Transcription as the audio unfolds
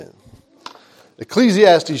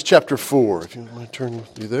Ecclesiastes chapter 4, if you want to turn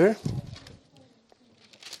with me there.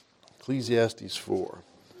 Ecclesiastes 4.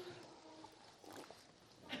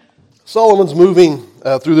 Solomon's moving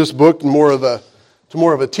through this book to more of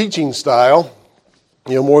a teaching style,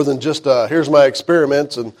 more than just here's my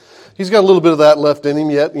experiments, and he's got a little bit of that left in him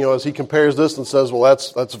yet, as he compares this and says, well,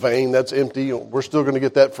 that's vain, that's empty. We're still going to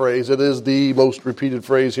get that phrase. It is the most repeated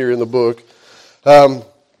phrase here in the book.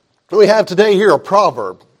 We have today here a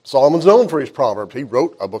proverb. Solomon's known for his proverbs. He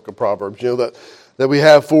wrote a book of Proverbs, that we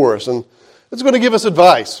have for us, and it's going to give us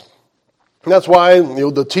advice. And that's why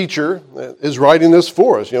the teacher is writing this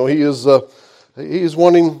for us. He is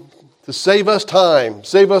wanting to save us time,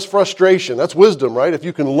 save us frustration. That's wisdom, right? If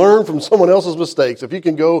you can learn from someone else's mistakes, if you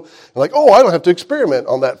can go and I don't have to experiment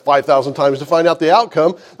on that 5,000 times to find out the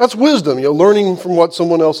outcome, that's wisdom, learning from what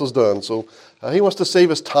someone else has done. So he wants to save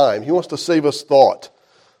us time. He wants to save us thought.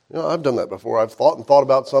 I've done that before. I've thought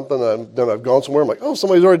about something, and then I've gone somewhere. I'm like,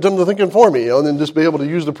 somebody's already done the thinking for me, and then just be able to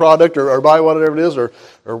use the product or buy whatever it is, or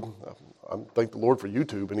I thank the Lord for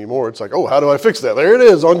YouTube anymore. It's like, how do I fix that? There it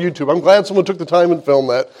is on YouTube. I'm glad someone took the time and filmed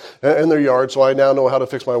that in their yard, so I now know how to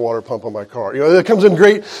fix my water pump on my car. It comes in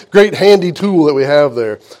great handy tool that we have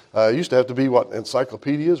there. It used to have to be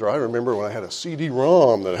encyclopedias, or I remember when I had a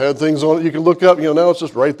CD-ROM that had things on it you can look up. Now it's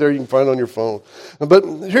just right there. You can find it on your phone. But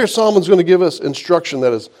here Solomon's going to give us instruction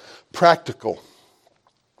that is practical,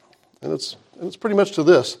 and it's pretty much to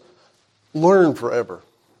this: learn forever,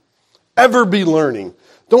 ever be learning.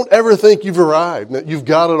 Don't ever think you've arrived, that you've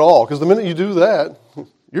got it all, because the minute you do that,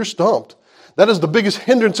 you're stumped. That is the biggest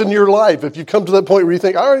hindrance in your life. If you come to that point where you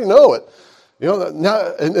think, I already know it,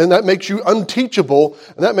 and that makes you unteachable,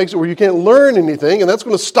 and that makes it where you can't learn anything, and that's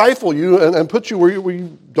going to stifle you and put you where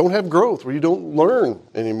you don't have growth, where you don't learn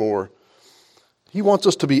anymore. He wants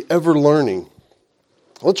us to be ever learning.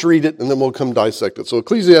 Let's read it, and then we'll come dissect it. So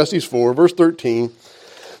Ecclesiastes 4, verse 13,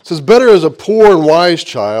 says, better is a poor and wise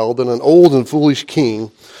child than an old and foolish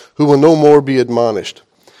king who will no more be admonished.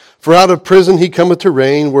 For out of prison he cometh to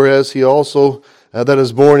reign, whereas he also that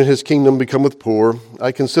is born in his kingdom becometh poor.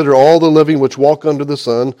 I consider all the living which walk under the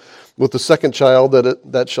sun, with the second child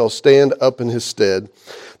that shall stand up in his stead.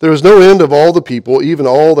 There is no end of all the people, even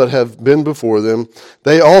all that have been before them.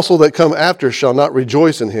 They also that come after shall not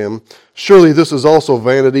rejoice in him. Surely this is also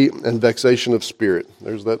vanity and vexation of spirit.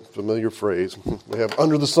 There's that familiar phrase. We have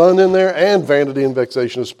under the sun in there and vanity and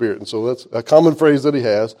vexation of spirit. And so that's a common phrase that he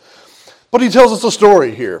has. But he tells us a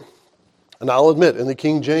story here. And I'll admit, in the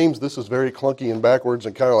King James, this is very clunky and backwards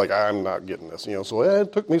and kind of I'm not getting this. So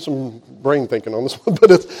it took me some brain thinking on this one.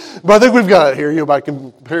 But I think we've got it here, by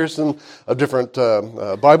comparison of different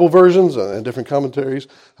Bible versions and different commentaries,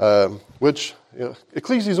 which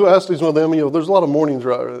Ecclesiastes is one of them. There's a lot of mornings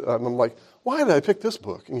where I'm like, why did I pick this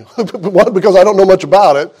book? One, because I don't know much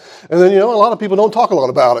about it. And then, a lot of people don't talk a lot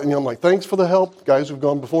about it. And I'm like, thanks for the help, guys who've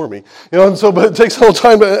gone before me. But it takes a little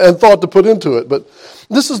time and thought to put into it. But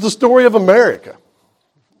this is the story of America.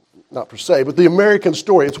 Not per se, but the American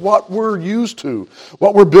story. It's what we're used to,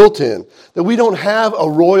 what we're built in. That we don't have a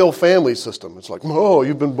royal family system. It's like,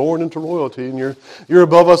 you've been born into royalty and you're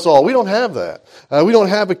above us all. We don't have that. We don't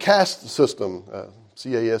have a caste system.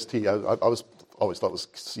 C-A-S-T. I always thought it was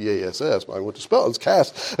C-A-S-S, but I went to spell it. It's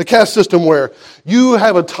caste. A caste system where you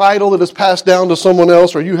have a title that is passed down to someone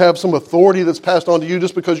else, or you have some authority that's passed on to you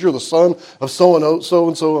just because you're the son of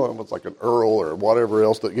so-and-so. It's like an earl or whatever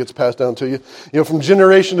else that gets passed down to you. From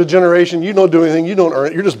generation to generation, you don't do anything. You don't earn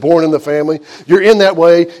it. You're just born in the family. You're in that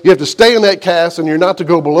way. You have to stay in that caste, and you're not to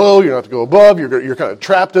go below. You're not to go above. You're kind of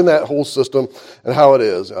trapped in that whole system and how it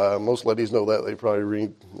is. Most ladies know that. They probably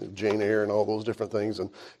read Jane Eyre and all those different things. And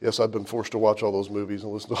yes, I've been forced to watch all those movies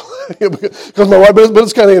and listen to because my wife, but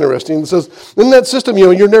it's kind of interesting. It says, in that system,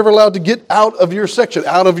 you're never allowed to get out of your section,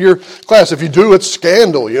 out of your class. If you do, it's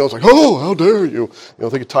scandal. It's like, how dare you?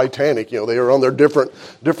 Think of Titanic. They are on their different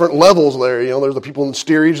levels there. There's the people in the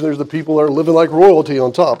steerage, and there's the people that are living like royalty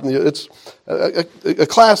on top. And it's a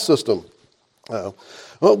class system.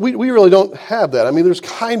 Well, we really don't have that. There's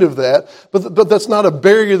kind of that, but that's not a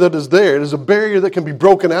barrier that is there. It is a barrier that can be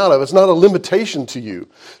broken out of. It's not a limitation to you.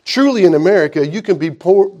 Truly, in America, you can be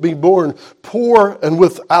born poor and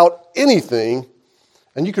without anything,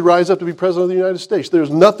 and you could rise up to be president of the United States.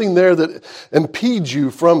 There's nothing there that impedes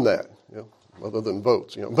you from that, other than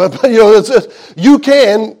votes. But you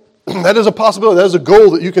can. That is a possibility. That is a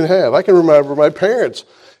goal that you can have. I can remember my parents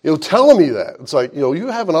telling me that. It's like, you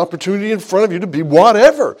have an opportunity in front of you to be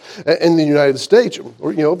whatever in the United States.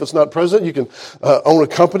 Or, if it's not president, you can own a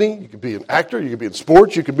company. You could be an actor. You could be in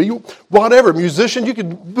sports. You could be whatever, musician. You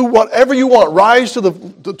can do whatever you want. Rise to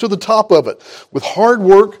the top of it with hard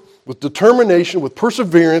work, with determination, with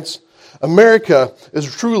perseverance. America is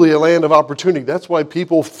truly a land of opportunity. That's why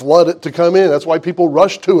people flood it to come in. That's why people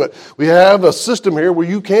rush to it. We have a system here where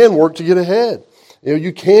you can work to get ahead.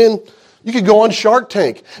 You could go on Shark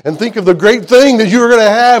Tank and think of the great thing that you're going to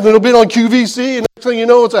have, and it'll be on QVC, and next thing you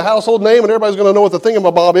know, it's a household name, and everybody's going to know what the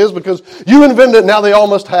thingamabob is because you invented it, now they all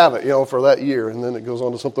must have it, for that year, and then it goes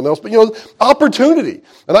on to something else. But, opportunity.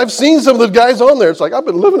 And I've seen some of the guys on there. It's like, I've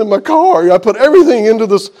been living in my car. I put everything into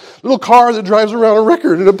this little car that drives around a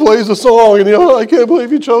record, and it plays a song, and, I can't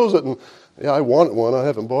believe you chose it. And yeah, I wanted one. I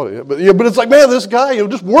haven't bought it yet. But it's like, man, this guy,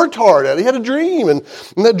 just worked hard at it. He had a dream, and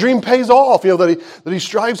that dream pays off, that he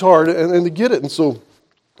strives hard and to get it. And so,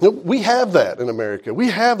 we have that in America. We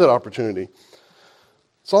have that opportunity.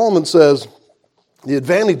 Solomon says the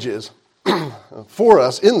advantages for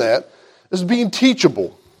us in that is being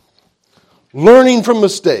teachable, learning from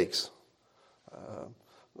mistakes.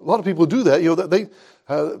 A lot of people do that.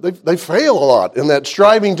 They fail a lot in that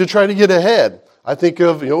striving to try to get ahead. I think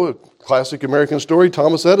of, a classic American story,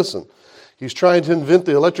 Thomas Edison. He's trying to invent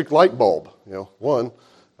the electric light bulb.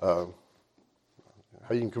 How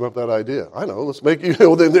you can come up with that idea? I know, let's make, you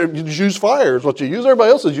use fire is what you use. Everybody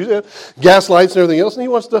else is using gas lights and everything else. And he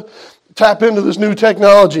wants to tap into this new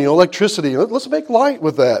technology, electricity. Let's make light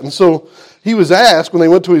with that. And so he was asked when they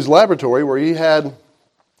went to his laboratory where he had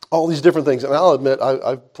all these different things. And I'll admit,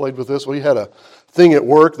 I've played with this. Well, he had a thing at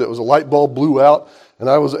work that was a light bulb blew out. And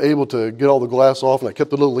I was able to get all the glass off, and I kept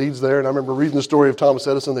the little leads there. And I remember reading the story of Thomas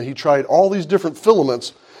Edison that he tried all these different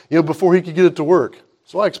filaments, before he could get it to work.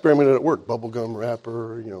 So I experimented at work, bubble gum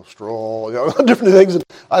wrapper, straw, different things. And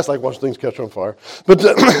I just like watching things catch on fire. But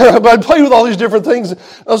I played with all these different things.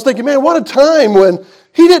 I was thinking, man, what a time when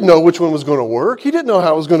he didn't know which one was going to work. He didn't know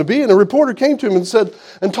how it was going to be. And a reporter came to him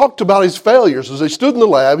and talked about his failures as they stood in the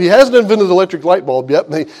lab. He hasn't invented the electric light bulb yet.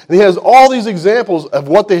 And he has all these examples of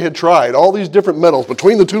what they had tried, all these different metals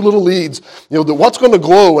between the two little leads, that what's going to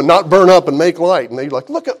glow and not burn up and make light. And they're like,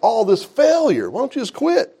 look at all this failure. Why don't you just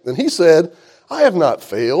quit? And he said, I have not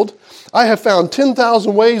failed. I have found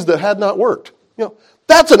 10,000 ways that had not worked.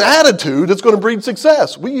 That's an attitude that's going to breed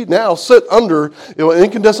success. We now sit under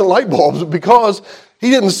incandescent light bulbs because he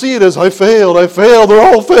didn't see it as, I failed, they're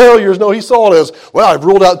all failures. No, he saw it as, well, I've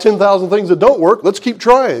ruled out 10,000 things that don't work, let's keep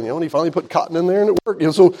trying. And he finally put cotton in there and it worked.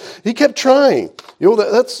 So he kept trying.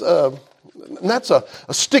 That's a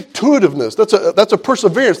stick-to-itiveness. That's a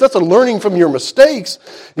perseverance. That's a learning from your mistakes,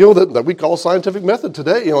 that we call scientific method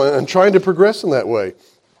today, and trying to progress in that way.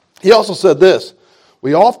 He also said this,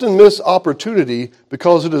 we often miss opportunity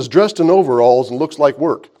because it is dressed in overalls and looks like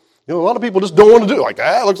work. A lot of people just don't want to do it. Like,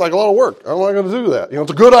 it looks like a lot of work. I'm not going to do that.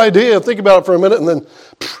 It's a good idea. Think about it for a minute, and then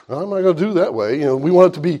I'm not going to do that way. We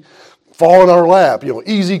want it to be fall in our lap.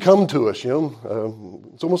 Easy come to us.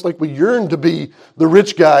 It's almost like we yearn to be the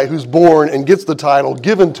rich guy who's born and gets the title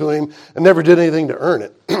given to him and never did anything to earn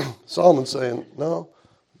it. Solomon's saying, no,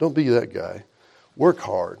 don't be that guy. Work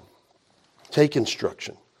hard. Take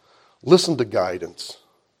instruction. Listen to guidance.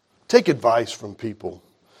 Take advice from people.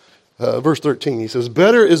 Verse 13, he says,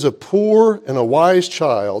 better is a poor and a wise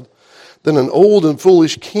child than an old and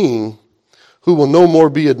foolish king who will no more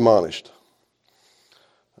be admonished.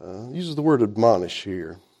 Uses the word admonish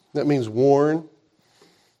here. That means warn,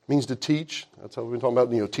 means to teach. That's how we've been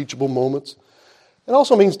talking about, teachable moments. It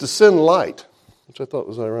also means to send light, which I thought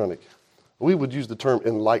was ironic. We would use the term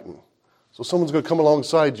enlighten. So someone's going to come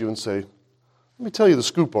alongside you and say, let me tell you the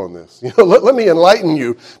scoop on this. Let me enlighten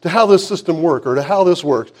you to how this system works or to how this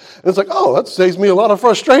works. And it's like, that saves me a lot of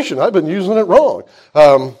frustration. I've been using it wrong.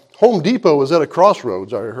 Home Depot is at a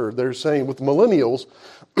crossroads, I heard. They're saying with millennials,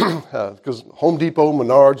 because Home Depot,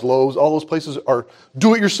 Menards, Lowe's, all those places are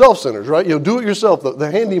do-it-yourself centers, right? Do-it-yourself, the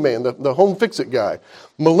handyman, the home fix-it guy.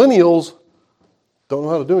 Millennials don't know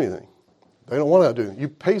how to do anything. They don't want to do anything. You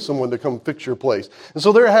pay someone to come fix your place. And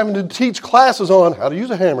so they're having to teach classes on how to use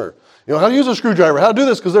a hammer, how to use a screwdriver, how to do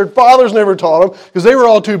this, because their fathers never taught them, because they were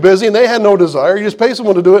all too busy and they had no desire. You just pay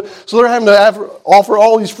someone to do it. So they're having to offer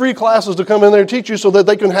all these free classes to come in there and teach you so that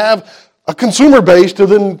they can have a consumer base to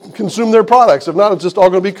then consume their products. If not, it's just all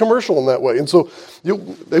going to be commercial in that way. And so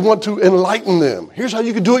they want to enlighten them. Here's how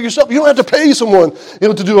you can do it yourself. You don't have to pay someone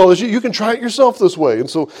to do all this. You can try it yourself this way. And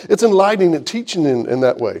so it's enlightening and teaching in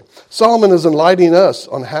that way. Solomon is enlightening us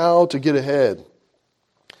on how to get ahead.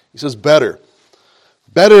 He says, better.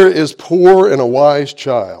 Better is poor and a wise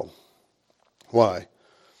child. Why?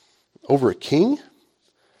 Over a king?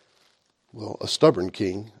 Well, a stubborn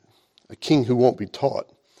king. A king who won't be taught.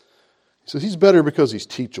 He says he's better because he's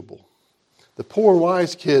teachable. The poor and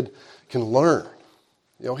wise kid can learn.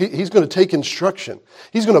 He's going to take instruction.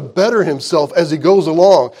 He's going to better himself as he goes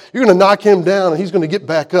along. You're going to knock him down, and he's going to get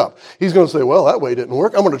back up. He's going to say, well, that way didn't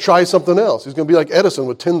work. I'm going to try something else. He's going to be like Edison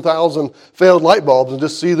with 10,000 failed light bulbs and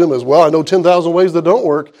just see them as, well, I know 10,000 ways that don't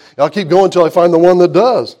work. I'll keep going until I find the one that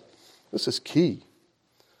does. This is key.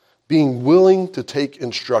 Being willing to take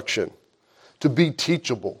instruction, to be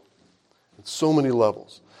teachable at so many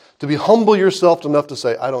levels, to be humble yourself enough to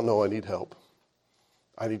say, I don't know, I need help.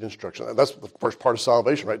 I need instruction. That's the first part of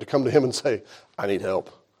salvation, right? To come to him and say, I need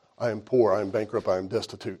help. I am poor. I am bankrupt. I am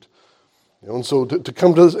destitute. And so to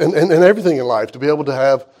come to this, and everything in life, to be able to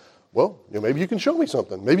have, well, maybe you can show me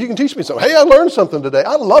something. Maybe you can teach me something. Hey, I learned something today.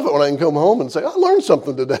 I love it when I can come home and say, I learned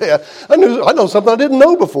something today. I know something I didn't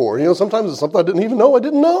know before. Sometimes it's something I didn't even know I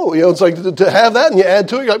didn't know. It's like to have that and you add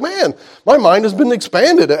to it, you're like, man, my mind has been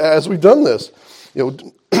expanded as we've done this.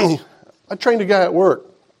 I trained a guy at work.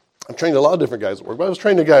 I've trained a lot of different guys at work, but I was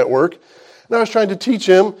training a guy at work, and I was trying to teach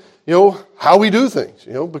him, how we do things,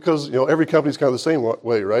 because, every company's kind of the same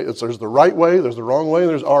way, right? There's the right way, there's the wrong way, and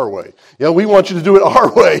there's our way. We want you to do it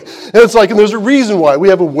our way. And it's like, and there's a reason why. We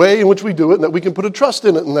have a way in which we do it, and that we can put a trust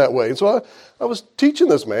in it in that way. And so I was teaching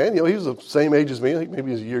this man, he was the same age as me, I think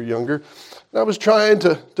maybe he's a year younger, and I was trying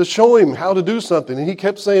to show him how to do something, and he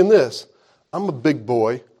kept saying this, I'm a big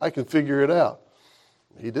boy, I can figure it out.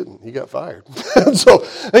 He didn't. He got fired. So,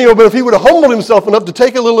 but if he would have humbled himself enough to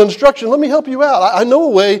take a little instruction, let me help you out. I know a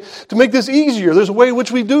way to make this easier. There's a way in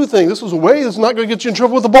which we do things. This was a way that's not going to get you in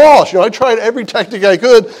trouble with the boss. I tried every tactic I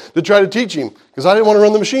could to try to teach him because I didn't want to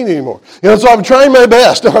run the machine anymore. So I'm trying my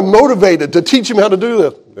best. I'm motivated to teach him how to do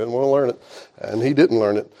this. Didn't want to learn it. And he didn't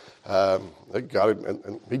learn it. They got him,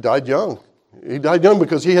 and he died young. He died young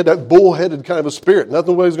because he had that bullheaded kind of a spirit.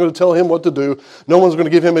 Nothing was going to tell him what to do. No one's going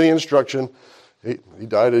to give him any instruction. He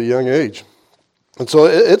died at a young age. And so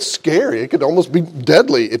it's scary. It could almost be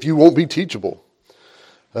deadly if you won't be teachable.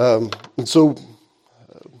 And so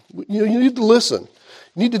you need to listen.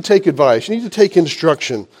 You need to take advice. You need to take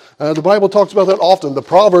instruction. The Bible talks about that often. The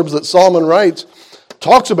Proverbs that Solomon writes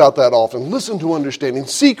talks about that often. Listen to understanding.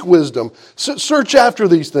 Seek wisdom. Search after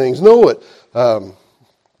these things. Know it.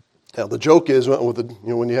 Now, the joke is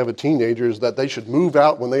when you have a teenager is that they should move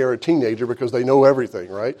out when they are a teenager because they know everything,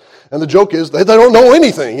 right? And the joke is they don't know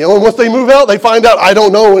anything. And once they move out, they find out I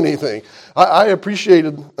don't know anything. I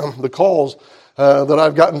appreciated the calls that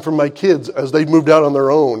I've gotten from my kids as they've moved out on their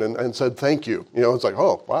own and said thank you. It's like,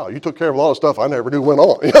 oh, wow, you took care of a lot of stuff I never knew went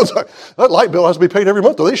on. It's like, that light bill has to be paid every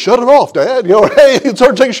month. They shut it off, Dad. Hey, it's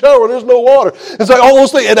hard to take a shower. There's no water. It's like all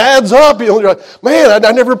those things. It adds up. You're like, man,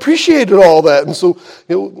 I never appreciated all that. And so,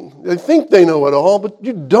 they think they know it all, but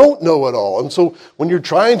you don't know it all. And so when you're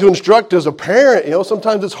trying to instruct as a parent,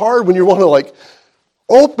 sometimes it's hard when you want to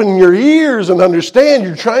open your ears and understand.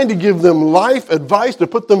 You're trying to give them life advice to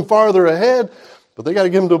put them farther ahead, but they got to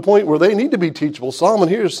get them to a point where they need to be teachable. Solomon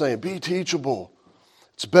here is saying, be teachable.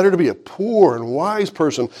 It's better to be a poor and wise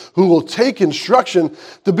person who will take instruction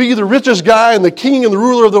to be the richest guy and the king and the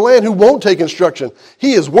ruler of the land who won't take instruction.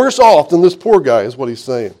 He is worse off than this poor guy, is what he's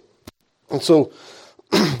saying. And so,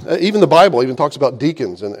 even the Bible even talks about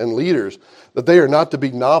deacons and leaders, that they are not to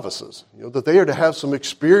be novices, that they are to have some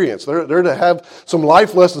experience. They're to have some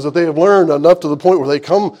life lessons that they have learned enough to the point where they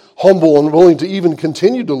come humble and willing to even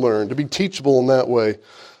continue to learn, to be teachable in that way.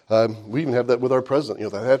 We even have that with our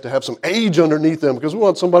president. They have to have some age underneath them because we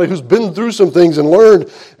want somebody who's been through some things and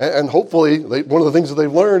learned. And hopefully, one of the things that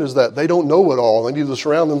they've learned is that they don't know it all. They need to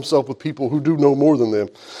surround themselves with people who do know more than them.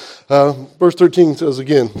 Verse 13 says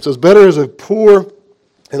again, it says, better is a poor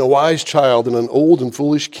and a wise child than an old and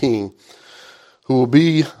foolish king who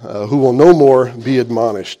will no more be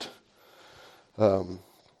admonished. I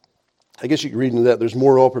guess you can read into that. There's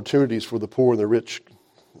more opportunities for the poor and the rich,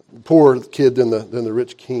 poor kid than the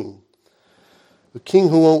rich king. The king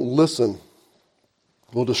who won't listen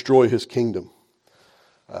will destroy his kingdom.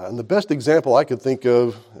 And the best example I could think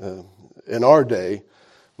of in our day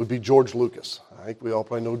would be George Lucas. I think we all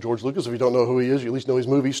probably know George Lucas. If you don't know who he is, you at least know his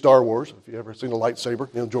movie, Star Wars. If you've ever seen a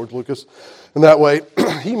lightsaber, George Lucas. And that way,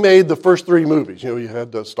 he made the first three movies. You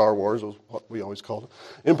had Star Wars, was what we always called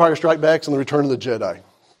it. Empire Strikes Back and The Return of the Jedi.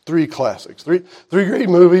 Three classics. Three great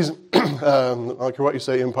movies. I don't care what you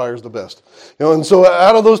say, Empire's the best. And so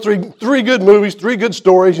out of those three good movies, three good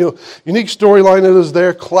stories, unique storyline that is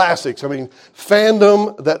there, classics. I mean,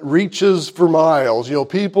 fandom that reaches for miles.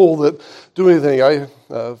 People that do anything.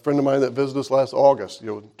 A friend of mine that visited us last August,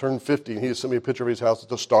 turned 50, and he just sent me a picture of his house.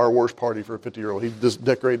 It's a Star Wars party for a 50-year-old. He just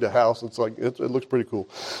decorated the house. It's like, it looks pretty cool.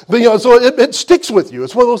 But, so it sticks with you.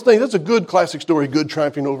 It's one of those things. That's a good classic story, good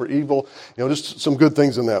triumphing over evil. Just some good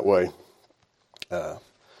things in that way.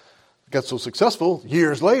 Got so successful,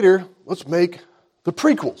 years later, let's make The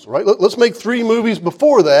prequels, right? Let's make 3 movies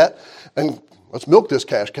before that, and let's milk this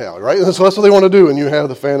cash cow, right? And so that's what they want to do. And you have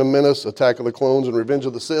The Phantom Menace, Attack of the Clones, and Revenge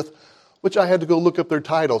of the Sith, which I had to go look up their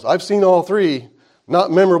titles. I've seen all 3.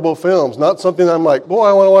 Not memorable films, not something I'm like, boy,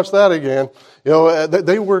 I want to watch that again.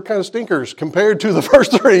 They were kind of stinkers compared to the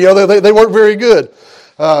first 3. They weren't very good.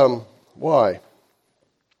 Why?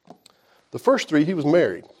 The first 3, he was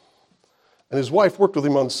married, and his wife worked with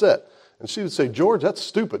him on set, and she would say, George, that's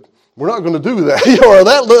stupid. We're not going to do that. Or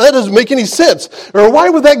that doesn't make any sense. Or why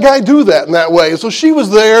would that guy do that in that way? And so she was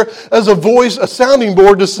there as a voice, a sounding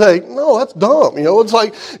board to say, no, that's dumb. It's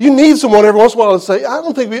like you need someone every once in a while to say, I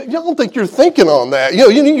don't think you're thinking on that.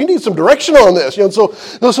 You need some direction on this. And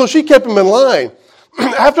so she kept him in line.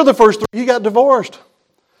 After the first 3, he got divorced.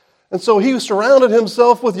 And so he surrounded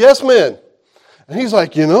himself with yes men. And he's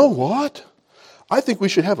like, you know what? I think we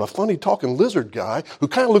should have a funny talking lizard guy who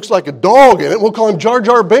kind of looks like a dog in it. We'll call him Jar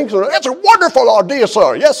Jar Binks. That's a wonderful idea,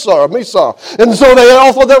 sir. Yes, sir. Me, sir. And so they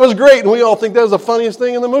all thought that was great. And we all think that was the funniest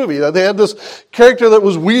thing in the movie. They had this character that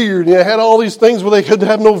was weird. And had all these things where they could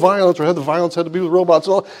have no violence, or the violence had to be with robots.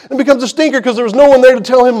 And it becomes a stinker because there was no one there to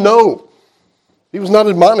tell him no. He was not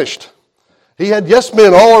admonished. He had yes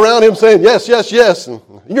men all around him saying, yes, yes, yes. And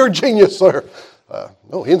you're a genius, sir.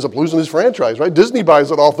 No, he ends up losing his franchise, right? Disney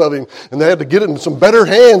buys it off of him, and they had to get it in some better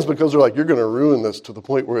hands because they're like, you're going to ruin this to the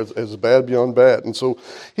point where it's bad beyond bad. And so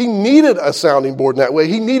he needed a sounding board in that way.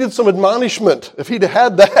 He needed some admonishment. If he'd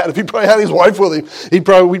had that, if he probably had his wife with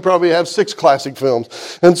him, we'd probably have 6 classic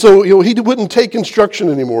films. And so he wouldn't take instruction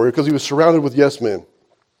anymore because he was surrounded with yes men.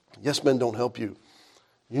 Yes men don't help you.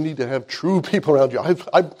 You need to have true people around you.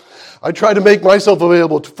 I try to make myself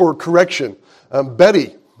available for correction.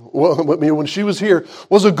 Betty, when she was here,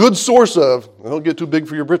 was a good source of, don't get too big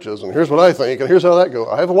for your britches, and here's what I think, and here's how that goes.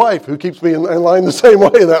 I have a wife who keeps me in line the same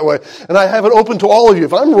way that way, and I have it open to all of you.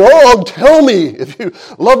 If I'm wrong, tell me. If you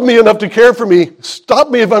love me enough to care for me, stop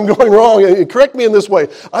me if I'm going wrong, and correct me in this way.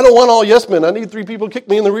 I don't want all yes men. I need 3 people to kick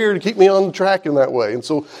me in the rear to keep me on the track in that way, and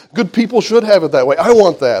so good people should have it that way. I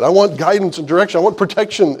want that. I want guidance and direction. I want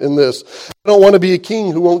protection in this. I don't want to be a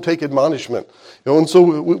king who won't take admonishment. And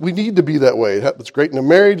so we need to be that way. It's great in a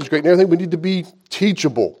marriage, it's great in everything. We need to be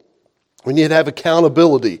teachable. We need to have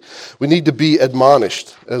accountability. We need to be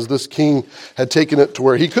admonished, as this king had taken it to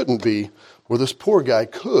where he couldn't be, where this poor guy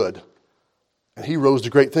could. And he rose to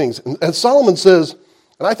great things. And Solomon says,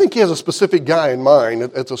 and I think he has a specific guy in mind.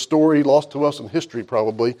 It's a story lost to us in history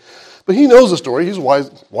probably. But he knows the story. He's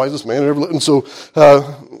the wisest man ever lived. And so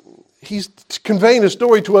he's conveying a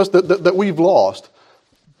story to us that we've lost.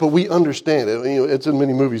 But we understand it. It's in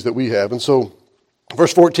many movies that we have. And so,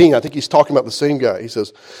 verse 14, I think he's talking about the same guy. He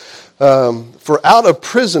says, for out of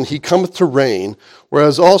prison he cometh to reign,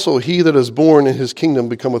 whereas also he that is born in his kingdom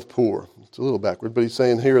becometh poor. It's a little backward, but he's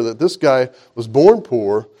saying here that this guy was born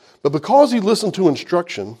poor, but because he listened to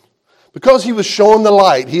instruction, because he was shown the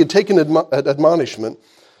light, he had taken admonishment,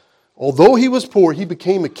 although he was poor, he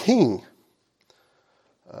became a king.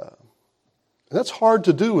 And that's hard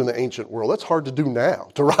to do in the ancient world. That's hard to do now,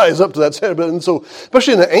 to rise up to that standard. And so,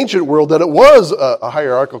 especially in the ancient world, that it was a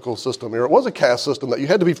hierarchical system, or it was a caste system, that you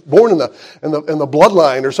had to be born in the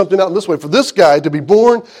bloodline or something out in this way. For this guy to be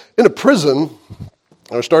born in a prison,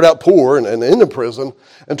 or start out poor and in a prison,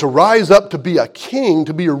 and to rise up to be a king,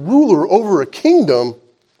 to be a ruler over a kingdom,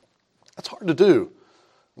 that's hard to do.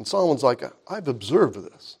 And Solomon's like, I've observed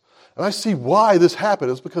this. And I see why this happened.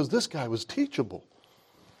 It's because this guy was teachable.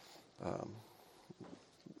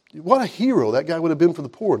 What a hero that guy would have been for the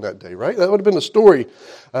poor in that day, right? That would have been a story.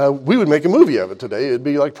 We would make a movie of it today. It'd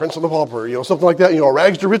be like Prince and the Pauper, something like that, a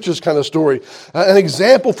rags to riches kind of story. An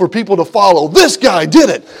example for people to follow. This guy did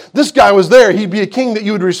it. This guy was there. He'd be a king that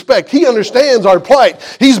you would respect. He understands our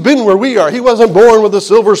plight. He's been where we are. He wasn't born with a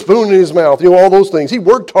silver spoon in his mouth, all those things. He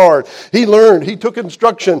worked hard. He learned. He took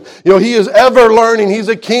instruction. He is ever learning. He's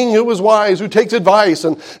a king who is wise, who takes advice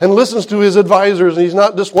and listens to his advisors. And he's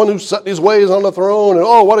not just one who's set his ways on the throne and,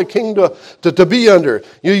 what a king to be under.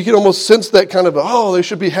 You can almost sense that kind of, they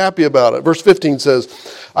should be happy about it. Verse 15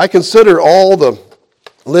 says, I consider all the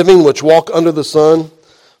living which walk under the sun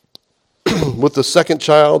with the second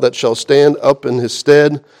child that shall stand up in his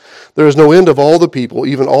stead. There is no end of all the people,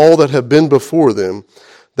 even all that have been before them.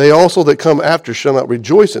 They also that come after shall not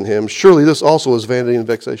rejoice in him. Surely this also is vanity and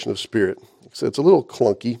vexation of spirit. So it's a little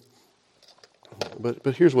clunky,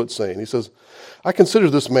 but here's what it's saying. He says, I consider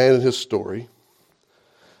this man and his story.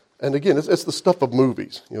 And again, it's the stuff of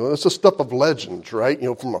movies. It's the stuff of legends, right?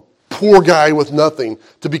 From a poor guy with nothing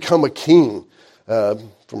to become a king.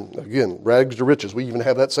 From, again, rags to riches. We even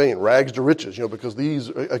have that saying, rags to riches, because these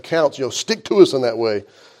accounts, stick to us in that way.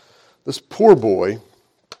 This poor boy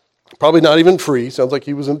probably not even free, sounds like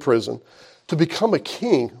he was in prison, to become a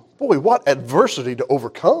king. Boy, what adversity to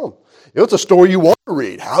overcome. It's a story you want to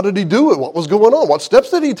read. How did he do it? What was going on? What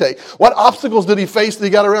steps did he take? What obstacles did he face that he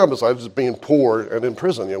got around besides just being poor and in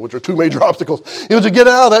prison, which are two major obstacles? To get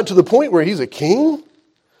out of that to the point where he's a king.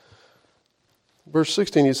 Verse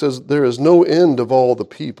 16, he says, there is no end of all the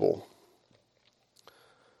people,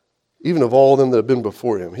 even of all them that have been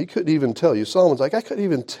before him. He couldn't even tell you. Solomon's like, I couldn't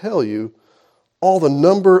even tell you all the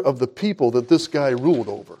number of the people that this guy ruled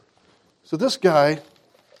over. So this guy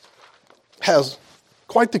has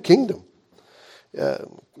quite the kingdom. It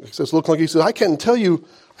says, look like he says, I couldn't tell you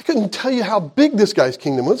how big this guy's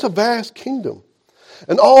kingdom was. It's a vast kingdom.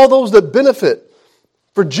 And all those that benefit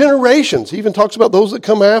for generations. He even talks about those that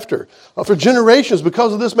come after. For generations,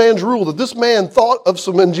 because of this man's rule, that this man thought of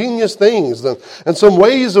some ingenious things and some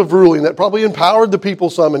ways of ruling that probably empowered the people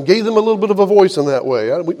some and gave them a little bit of a voice in that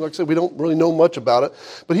way. Like I said, we don't really know much about it.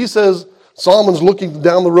 But he says, Solomon's looking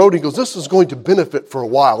down the road. He goes, this is going to benefit for a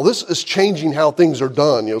while. This is changing how things are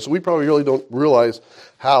done. So we probably really don't realize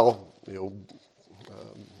how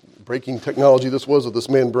breaking technology this was that this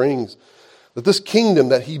man brings. That this kingdom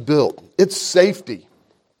that he built, its safety,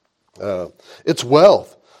 its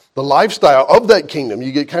wealth, the lifestyle of that kingdom,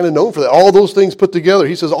 you get kind of known for that. All those things put together.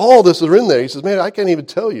 He says, all this is in there. He says, man, I can't even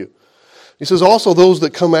tell you. He says, also those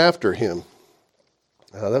that come after him.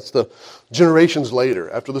 That's the generations later,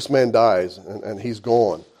 after this man dies and he's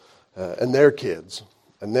gone, and their kids,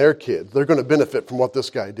 they're going to benefit from what this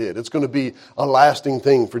guy did. It's going to be a lasting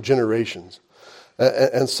thing for generations.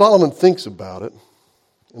 And Solomon thinks about it,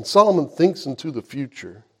 and Solomon thinks into the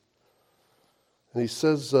future. And he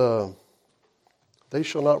says, they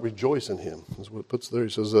shall not rejoice in him. That's what it puts there. He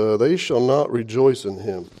says, they shall not rejoice in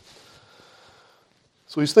him.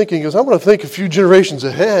 So he's thinking, he goes, I'm going to think a few generations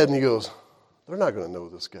ahead. And he goes, they're not going to know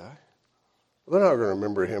this guy. They're not going to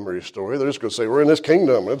remember him or his story. They're just going to say, we're in this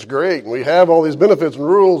kingdom. It's great. And we have all these benefits and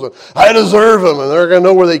rules. And I deserve them. And they're going to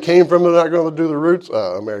know where they came from. They're not going to do the roots.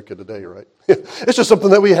 America today, right? It's just something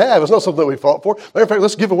that we have. It's not something that we fought for. Matter of fact,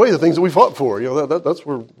 let's give away the things that we fought for. That's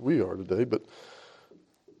where we are today. But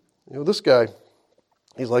this guy,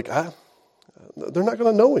 he's like, they're not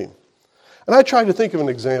going to know him. And I tried to think of an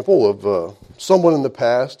example of someone in the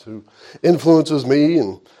past who influences me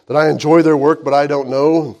and that I enjoy their work, but I don't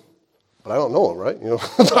know. But I don't know him, right?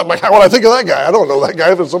 I'm like, how would I think of that guy? I don't know that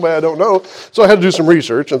guy if it's somebody I don't know. So I had to do some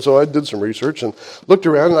research, and so I did some research and looked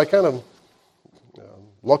around, and I kind of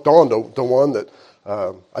lucked on to one that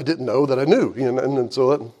I didn't know that I knew. And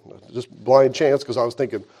so that just blind chance, because I was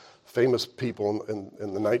thinking famous people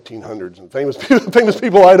in the 1900s and famous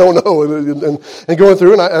people I don't know, and going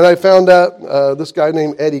through, and I found out this guy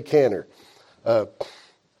named Eddie Cantor.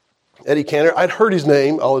 Eddie Cantor, I'd heard his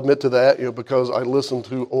name, I'll admit to that, because I listened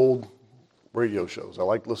to old radio shows. I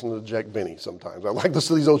like listening to Jack Benny sometimes. I like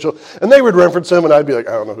listening to these old shows. And they would reference him, and I'd be like,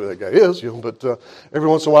 I don't know who that guy is, but every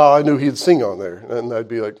once in a while I knew he'd sing on there. And I'd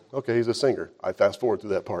be like, okay, he's a singer. I fast forward through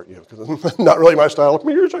that part, because it's not really my style.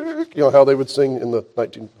 How they would sing in the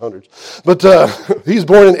 1900s. But he's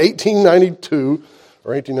born in 1892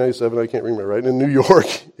 or 1897, I can't remember, right, in New York.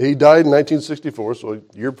 He died in 1964, so a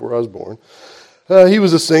year before I was born. He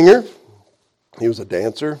was a singer. He was a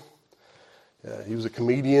dancer. He was a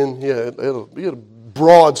comedian. He had a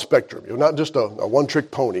broad spectrum, not just a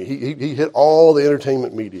one-trick pony. He hit all the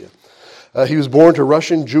entertainment media. He was born to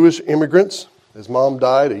Russian Jewish immigrants. His mom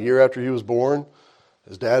died a year after he was born.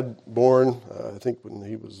 His dad born, I think, when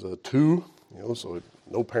he was 2. So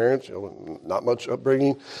no parents, not much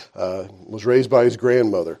upbringing. Was raised by his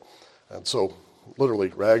grandmother, and so literally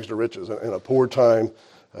rags to riches in a poor time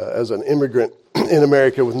as an immigrant in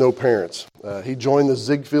America with no parents. He joined the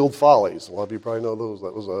Ziegfeld Follies. A lot of you probably know those.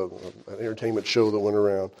 That was an entertainment show that went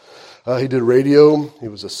around. He did radio. He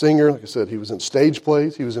was a singer. Like I said, he was in stage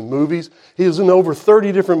plays. He was in movies. He was in over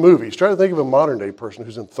 30 different movies. Try to think of a modern-day person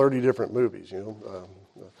who's in 30 different movies, trying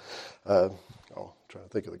to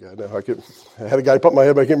think of the guy now. I had a guy pop in my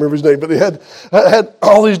head, but I can't remember his name. But he had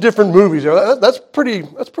all these different movies. That's pretty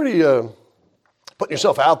putting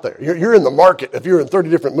yourself out there. You're in the market if you're in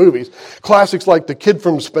 30 different movies. Classics like The Kid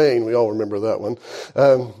from Spain. We all remember that one.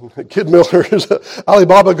 Kid Miller's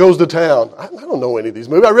Alibaba Goes to Town. I don't know any of these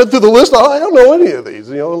movies. I read through the list. I don't know any of these.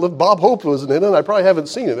 Bob Hope was in it, and I probably haven't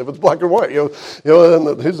seen it if it's black and white. And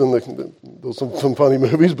he's in some funny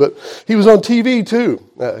movies, but he was on TV too.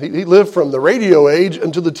 He lived from the radio age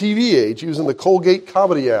into the TV age. He was in the Colgate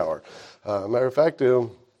Comedy Hour. Matter of fact,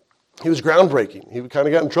 he was groundbreaking. He kind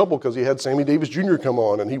of got in trouble because he had Sammy Davis Jr. come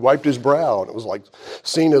on, and he wiped his brow, and it was like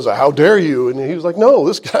seen as a "how dare you?" And he was like, "No,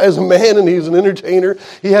 this guy is a man, and he's an entertainer."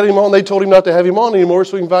 He had him on. They told him not to have him on anymore,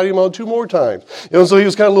 so he invited him on 2 more times. And so he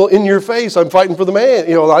was kind of a little in your face. I'm fighting for the man.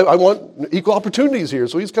 I want equal opportunities here.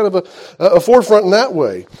 So he's kind of a forefront in that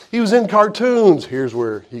way. He was in cartoons. Here's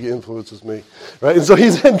where he influences me, right? And so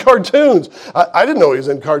he's in cartoons. I didn't know he was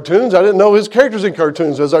in cartoons. I didn't know his characters in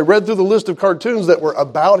cartoons. As I read through the list of cartoons that were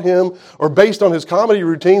about him or based on his comedy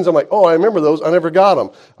routines, I'm like, oh, I remember those. I never got them.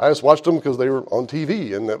 I just watched them because they were on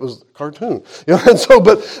TV, and that was a cartoon. And so,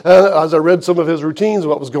 but as I read some of his routines,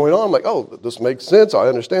 what was going on, I'm like, oh, this makes sense. I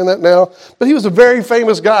understand that now. But he was a very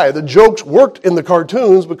famous guy. The jokes worked in the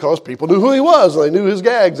cartoons because people knew who he was, and they knew his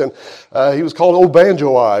gags. And he was called Old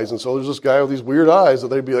Banjo Eyes. And so there's this guy with these weird eyes that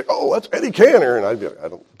they'd be like, oh, that's Eddie Cantor. And I'd be like, I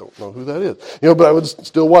don't know who that is. But I would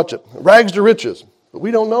still watch it. Rags to Riches. But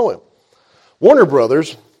we don't know him. Warner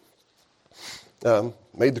Brothers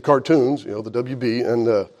made the cartoons, the WB,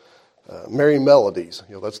 and Merry Melodies.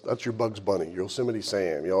 That's your Bugs Bunny, your Yosemite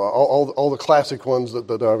Sam, all the classic ones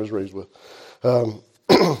that I was raised with.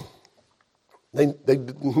 They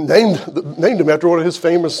named him after one of his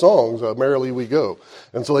famous songs, "Merrily We Go,"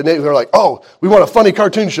 and so they're like, "Oh, we want a funny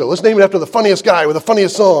cartoon show. Let's name it after the funniest guy with the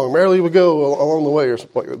funniest song, Merrily We Go along the way," or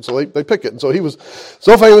something. So they pick it, and so he was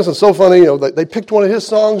so famous and so funny. They picked one of his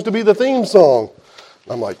songs to be the theme song.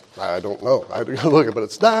 I'm like, I don't know. I have to look at it, but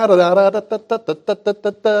it's da da da da da da da da da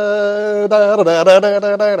da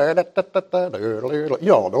da da da.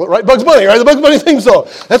 You all know it, right? Bugs Bunny, right? The Bugs Bunny theme song.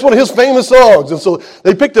 That's one of his famous songs. And so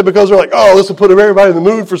they picked it because they're like, oh, this will put everybody in the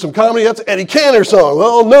mood for some comedy. That's Eddie Cantor's song.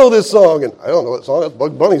 Well, I'll know this song. And I don't know that song. That's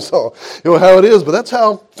Bugs Bunny's song. How it is, but that's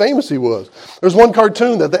how famous he was. There's one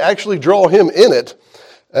cartoon that they actually draw him in it.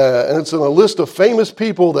 And it's in a list of famous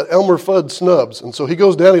people that Elmer Fudd snubs. And so he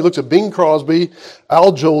goes down, he looks at Bing Crosby,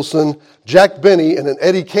 Al Jolson, Jack Benny, and then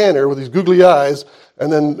Eddie Cantor with these googly eyes, and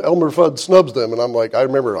then Elmer Fudd snubs them. And I'm like, I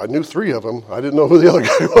remember, I knew 3 of them. I didn't know who the other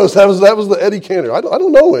guy was. That was the Eddie Cantor. I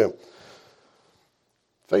don't know him.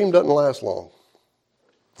 Fame doesn't last long.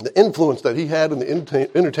 The influence that he had in the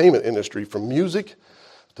entertainment industry, from music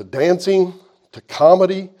to dancing to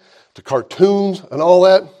comedy to cartoons and all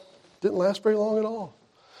that, didn't last very long at all.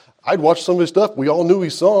 I'd watch some of his stuff. We all knew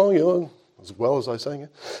his song, as well as I sang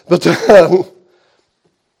it. But I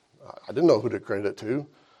didn't know who to credit it to.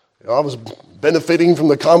 I was benefiting from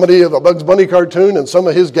the comedy of a Bugs Bunny cartoon and some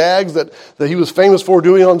of his gags that he was famous for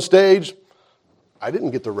doing on stage. I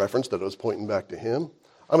didn't get the reference that it was pointing back to him.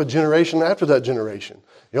 I'm a generation after that generation.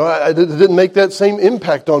 It didn't make that same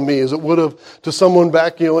impact on me as it would have to someone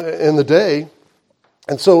back, in the day.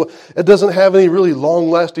 And so it doesn't have any really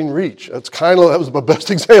long-lasting reach. That was the best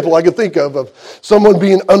example I could think of someone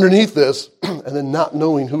being underneath this and then not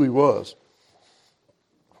knowing who he was.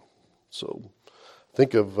 So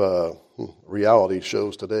think of reality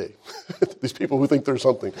shows today. These people who think they're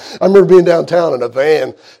something. I remember being downtown and a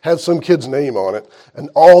van had some kid's name on it, and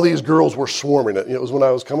all these girls were swarming it. It was when I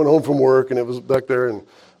was coming home from work, and it was back there, and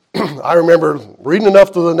I remember reading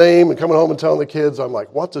enough to the name and coming home and telling the kids, I'm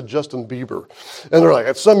like, what's a Justin Bieber? And they're like,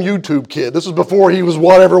 it's some YouTube kid. This was before he was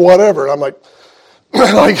whatever. And I'm like,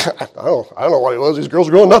 I don't know what he was. These girls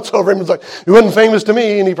are going nuts over him. It's like, he wasn't famous to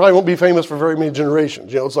me, and he probably won't be famous for very many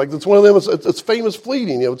generations. It's like, it's one of them, it's famous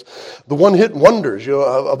fleeting. It's the one-hit wonders,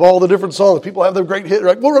 of all the different songs. People have their great hit,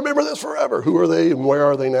 right? We'll remember this forever. Who are they and where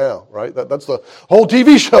are they now, right? That's the whole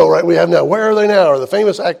TV show, right, we have now. Where are they now? Or the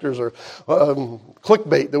famous actors or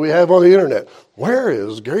clickbait that we have on the internet. Where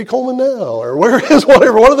is Gary Coleman now? Or where is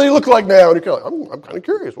whatever? What do they look like now? And you're kind of like, I'm kind of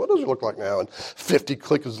curious. What does he look like now? And 50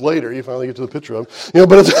 clicks later, you finally get to the picture of him.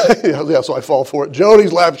 But it's, so I fall for it.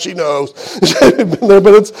 Joni's laughing. She knows.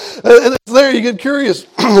 But it's there. You get curious.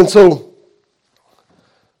 And so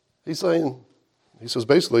he's saying, so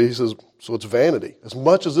it's vanity. As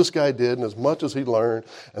much as this guy did and as much as he learned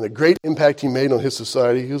and the great impact he made on his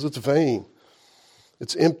society, he goes, it's vain.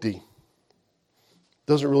 It's empty.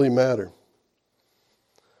 Doesn't really matter.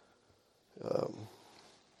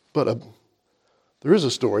 But there is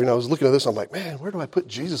a story, and I was looking at this, and I'm like, man, where do I put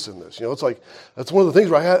Jesus in this? It's like, that's one of the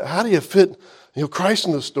things where how do you fit Christ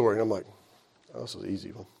in this story? And I'm like, oh, this is an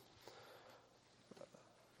easy one.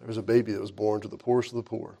 There was a baby that was born to the poorest of the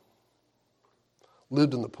poor,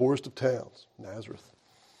 lived in the poorest of towns, Nazareth,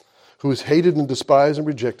 who was hated and despised and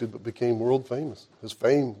rejected, but became world famous. His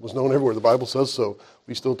fame was known everywhere. The Bible says so.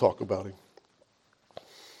 We still talk about him.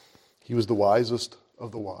 He was the wisest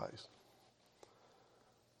of the wise.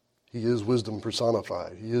 He is wisdom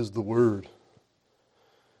personified. He is the Word.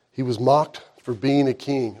 He was mocked for being a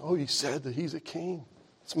king. Oh, he said that he's a king.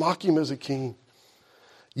 Let's mock him as a king.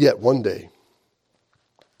 Yet one day,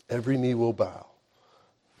 Every knee will bow.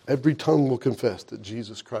 Every tongue will confess that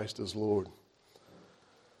Jesus Christ is Lord.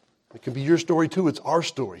 It can be your story too. It's our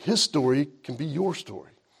story. His story can be your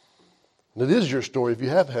story. And it is your story if you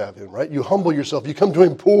have Him, right? You humble yourself. You come to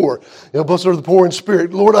Him poor. Blessed are the poor in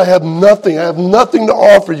spirit. Lord, I have nothing. I have nothing to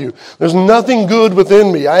offer you. There's nothing good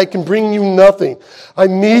within me. I can bring you nothing. I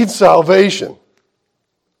need salvation.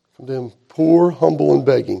 Come to Him poor, humble, and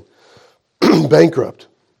begging. Bankrupt.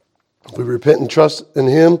 If we repent and trust in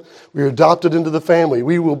Him, we are adopted into the family.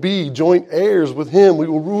 We will be joint heirs with Him. We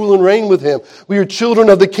will rule and reign with Him. We are children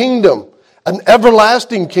of the kingdom, an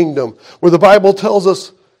everlasting kingdom, where the Bible tells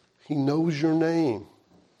us He knows your name.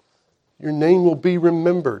 Your name will be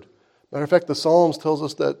remembered. Matter of fact, the Psalms tells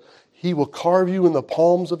us that He will carve you in the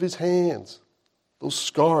palms of His hands. Those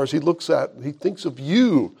scars He looks at, He thinks of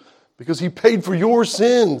you because He paid for your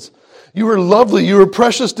sins. You are lovely. You are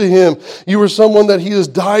precious to Him. You are someone that He has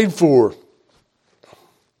died for.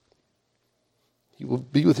 You will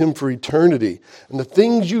be with Him for eternity. And the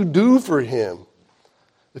things you do for Him,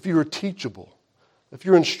 if you are teachable, if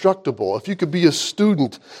you're instructable, if you could be a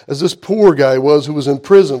student, as this poor guy was who was in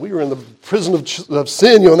prison. We were in the prison of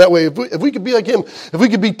sin, in that way. If we could be like him, if we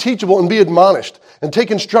could be teachable and be admonished and take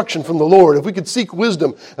instruction from the Lord, if we could seek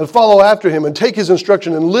wisdom and follow after Him and take His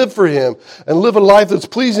instruction and live for Him and live a life that's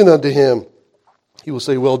pleasing unto Him, He will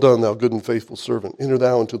say, well done, thou good and faithful servant. Enter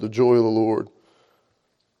thou into the joy of the Lord.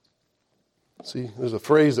 See, there's a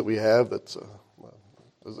phrase that we have that's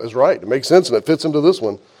right. It makes sense and it fits into this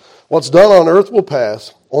one. What's done on earth will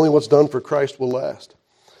pass. Only what's done for Christ will last.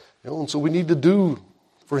 And so we need to do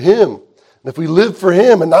for Him. And if we live for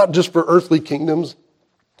Him and not just for earthly kingdoms,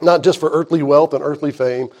 not just for earthly wealth and earthly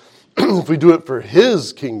fame, if we do it for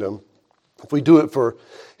His kingdom, if we do it for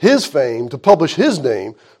His fame, to publish His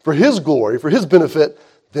name, for His glory, for His benefit,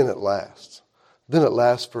 then it lasts. Then it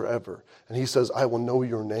lasts forever. And He says, I will know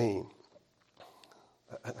your name.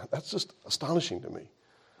 That's just astonishing to me.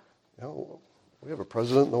 We have a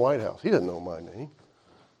president in the White House. He doesn't know my name.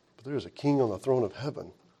 But there is a king on the throne of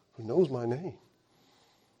heaven who knows my name.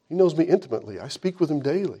 He knows me intimately. I speak with Him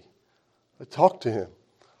daily. I talk to Him.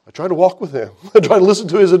 I try to walk with Him. I try to listen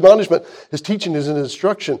to His admonishment, His teaching, His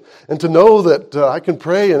instruction. And to know that I can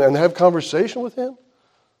pray and have conversation with Him,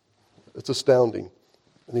 it's astounding.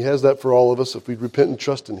 And He has that for all of us if we repent and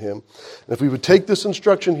trust in Him. And if we would take this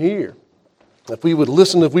instruction here, if we would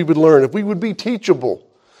listen, if we would learn, if we would be teachable,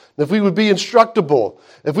 if we would be instructable,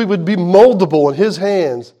 if we would be moldable in His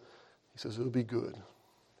hands, He says it'll be good.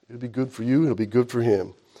 It'll be good for you. It'll be good for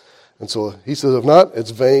Him. And so He says, if not,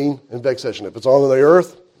 it's vain and vexation. If it's on the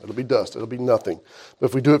earth, it'll be dust. It'll be nothing. But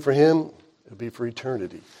if we do it for Him, it'll be for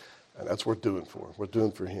eternity. And that's worth doing for. We're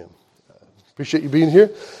doing for Him. Appreciate you being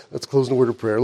here. Let's close in a word of prayer.